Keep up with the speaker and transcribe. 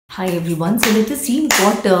Hi everyone. So let us see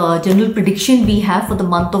what general prediction we have for the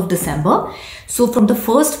month of December. So from the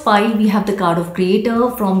first pile we have the card of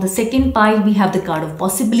creator, from the second pile we have the card of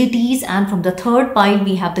possibilities, and from the third pile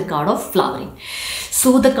we have the card of flowering.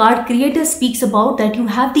 So the card creator speaks about that you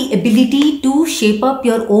have the ability to shape up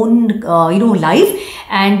your own life,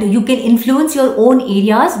 and you can influence your own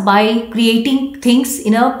areas by creating things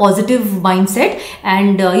in a positive mindset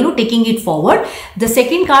and taking it forward. The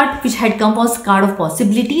second card which had come was card of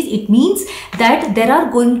possibilities. It means that there are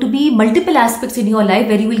going to be multiple aspects in your life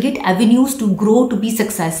where you will get avenues to grow, to be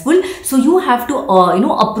successful. So you have to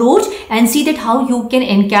approach and see that how you can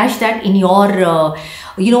encash that in your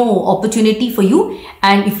opportunity for you.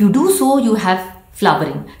 And if you do so, you have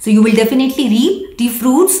flowering. So you will definitely reap the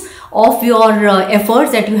fruits of your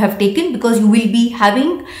efforts that you have taken, because you will be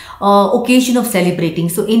having occasion of celebrating.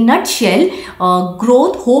 So in nutshell,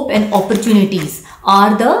 growth, hope and opportunities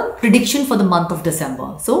are the prediction for the month of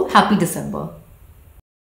December. So happy December.